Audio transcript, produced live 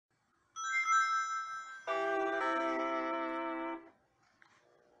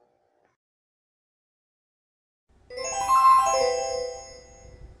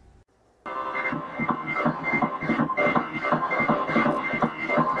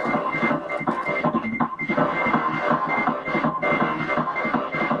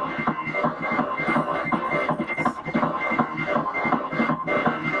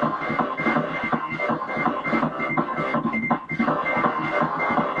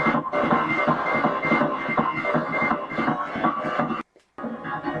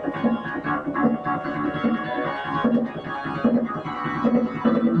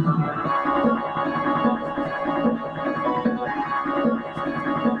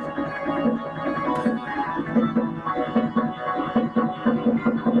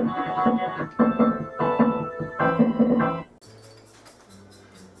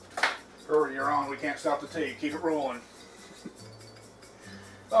tell you, keep it rolling.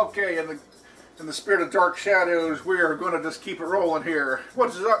 Okay, in the spirit of dark shadows, we are going to just keep it rolling here.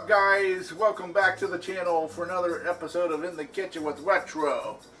 What's up, guys? Welcome back to the channel for another episode of In the Kitchen with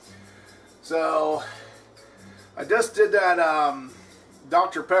Retro. So, I just did that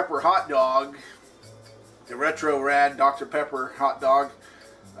Dr. Pepper hot dog, the Retro Rad Dr. Pepper hot dog,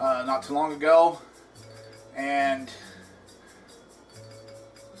 not too long ago, and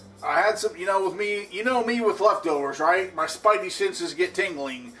I had some, with me, me with leftovers, right? My spidey senses get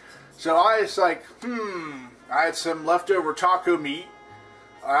tingling. So I was like, I had some leftover taco meat.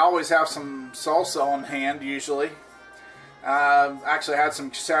 I always have some salsa on hand, usually. Actually, I had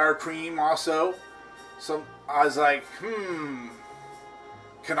some sour cream also. So I was like,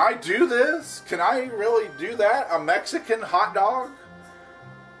 can I do this? Can I really do that? A Mexican hot dog?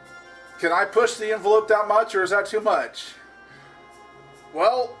 Can I push the envelope that much, or is that too much?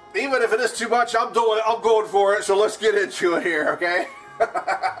 Well, even if it is too much, I'm going for it, so let's get into it here, okay?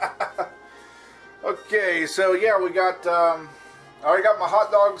 Okay, so yeah, we got, I already got my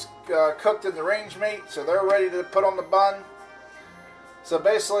hot dogs cooked in the range meat, so they're ready to put on the bun. So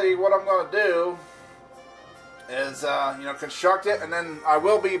basically what I'm going to do is, construct it, and then I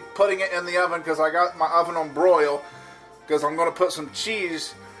will be putting it in the oven because I got my oven on broil, because I'm going to put some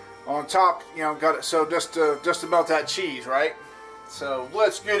cheese on top, got it, so just to melt that cheese, right? So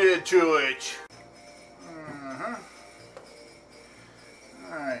let's get into it.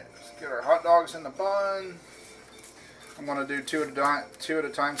 Alright, let's get our hot dogs in the bun. I'm going to do two at a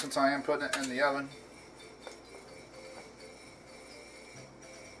time since I am putting it in the oven.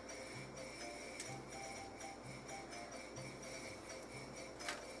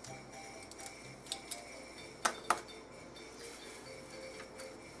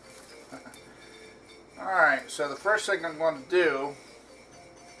 Alright, so the first thing I'm going to do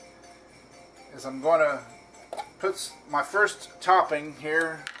is I'm going to put my first topping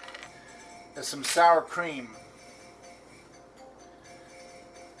here is some sour cream.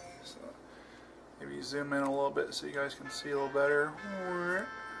 So maybe zoom in a little bit so you guys can see a little better.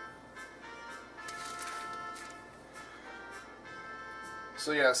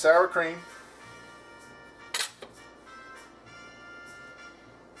 So yeah, sour cream.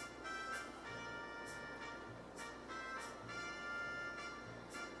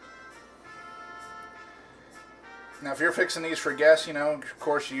 Now, if you're fixing these for guests, of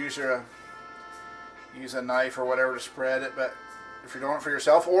course you use a knife or whatever to spread it. But if you're doing it for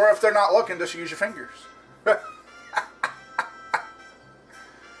yourself, or if they're not looking, just use your fingers.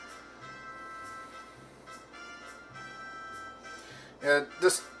 Yeah,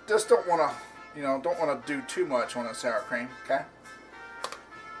 just don't want to, do too much on the sour cream. Okay.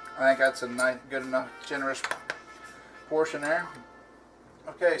 I think that's a nice, good enough, generous portion there.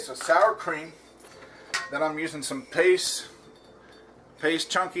 Okay, so sour cream. Then I'm using some paste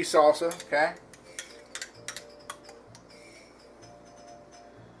chunky salsa, okay?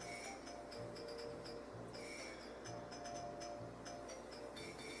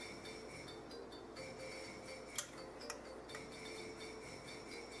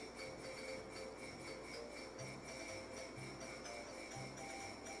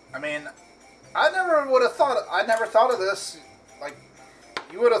 I mean, I never thought of this, like,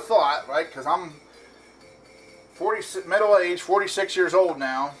 you would have thought, right? Because I'm middle-aged, 46 years old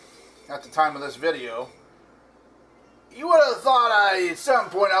now, at the time of this video. You would have thought at some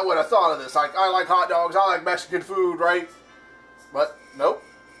point I would have thought of this. Like, I like hot dogs, I like Mexican food, right? But, nope.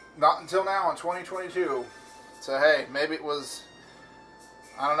 Not until now in 2022. So, hey, maybe it was,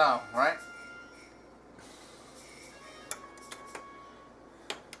 I don't know, right?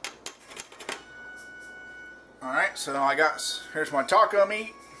 Alright, so here's my taco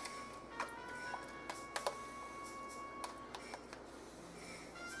meat.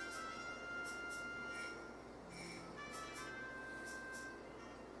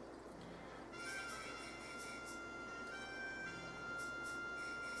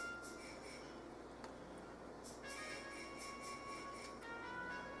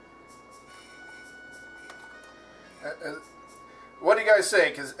 What do you guys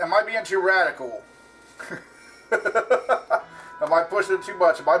say? Because am I being too radical? Am I pushing it too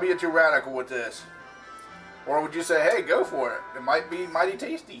much? Am I being too radical with this? Or would you say, hey, go for it? It might be mighty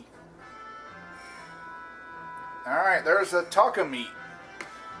tasty. Alright, there's the taco meat.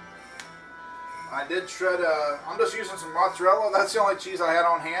 I did shred, I'm just using some mozzarella. That's the only cheese I had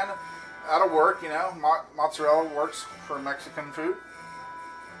on hand. That'll work, mozzarella works for Mexican food.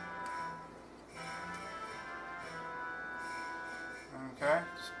 Okay,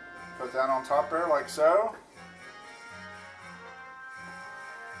 just put that on top there like so.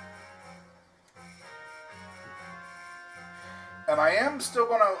 And I am still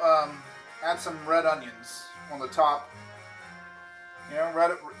going to add some red onions on the top. You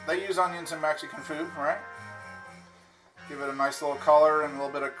know, they use onions in Mexican food, right? Give it a nice little color and a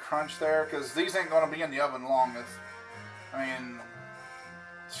little bit of crunch there, because these ain't going to be in the oven long. I mean,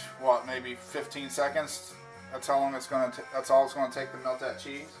 what, maybe 15 seconds? That's how long it's going to. That's all it's going to take to melt that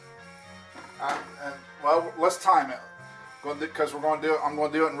cheese. Well, let's time it, because we're going to do it. I'm going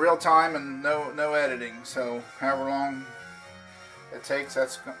to do it in real time and no editing. So however long it takes,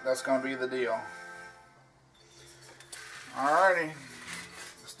 that's going to be the deal. Alrighty,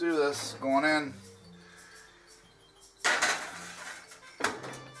 let's do this. Going in.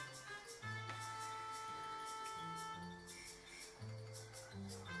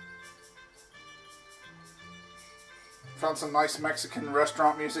 Found some nice Mexican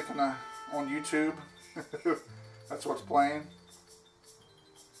restaurant music on YouTube. That's what's playing.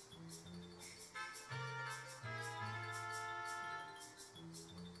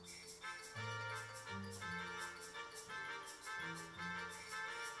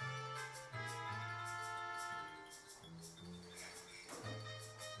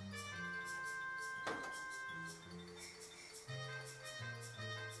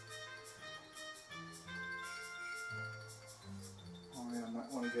 I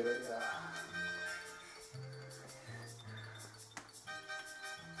might want to get a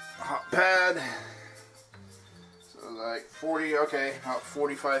hot pad. So like 40, okay, about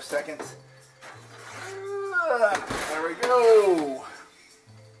 45 seconds. There we go.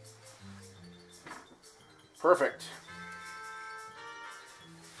 Perfect.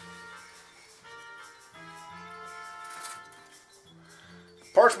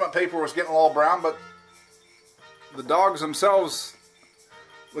 Parchment paper was getting a little brown, but the dogs themselves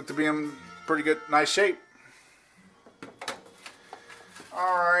look to be in pretty good, nice shape.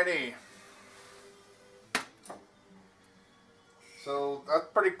 Alrighty. So that's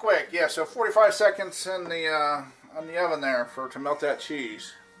pretty quick. Yeah, so 45 seconds in the oven there to melt that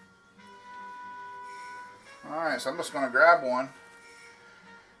cheese. Alright, so I'm just going to grab one.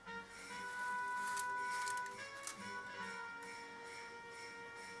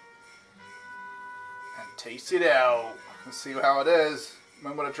 And taste it out. Let's see how it is.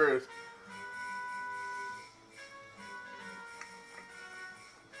 Moment of truth.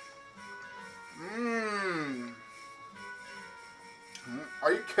 Mmm.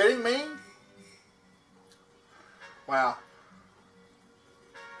 Are you kidding me? Wow.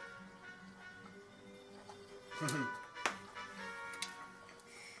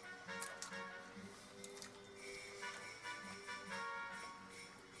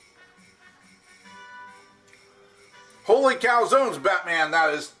 Holy calzones, Batman,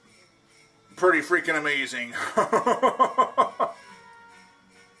 that is pretty freaking amazing.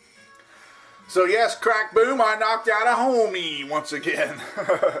 So yes, crack boom, I knocked out a homie once again.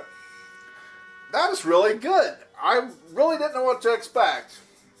 That is really good. I really didn't know what to expect.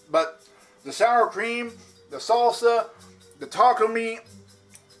 But the sour cream, the salsa, the taco meat,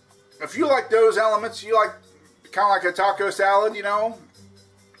 if you like those elements, you like kind of like a taco salad, you know,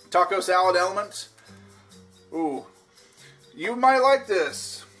 taco salad elements, ooh, you might like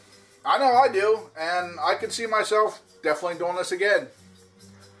this. I know I do, and I could see myself definitely doing this again.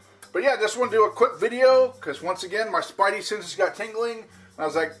 But yeah, just want to do a quick video, because once again, my spidey senses got tingling. And I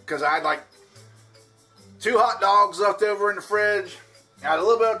was like, because I had like 2 hot dogs left over in the fridge, I had a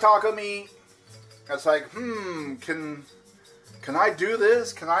little bit of taco meat. I was like, can I do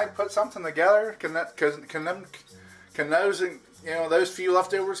this? Can I put something together? Can those, you know, those few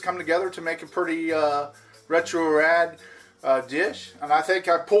leftovers come together to make a pretty retro rad dish? And I think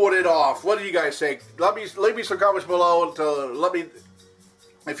I pulled it off. What do you guys think? Leave me some comments below to let me,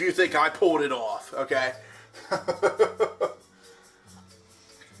 if you think I pulled it off, okay? But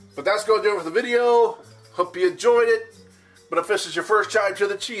that's going to do it for the video. Hope you enjoyed it. But if this is your first time to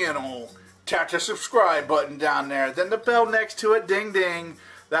the channel, tap the subscribe button down there. Then the bell next to it, ding ding.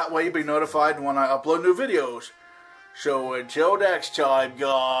 That way you'll be notified when I upload new videos. So until next time,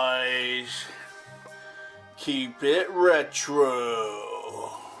 guys, keep it retro.